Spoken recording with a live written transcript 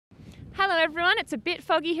Hello everyone, it's a bit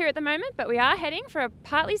foggy here at the moment, but we are heading for a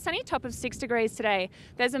partly sunny top of 6 degrees today.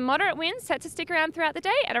 There's a moderate wind set to stick around throughout the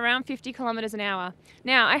day at around 50 kilometres an hour.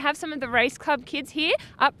 Now, I have some of the race club kids here,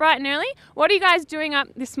 up bright and early. What are you guys doing up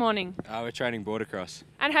this morning? We're training border cross.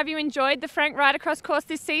 And have you enjoyed the Frank Ride Across course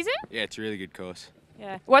this season? Yeah, it's a really good course.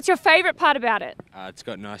 Yeah. What's your favourite part about it? It's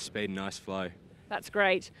got nice speed and nice flow. That's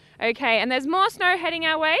great. Okay, and there's more snow heading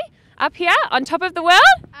our way up here on top of the world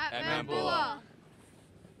At Mount Buller.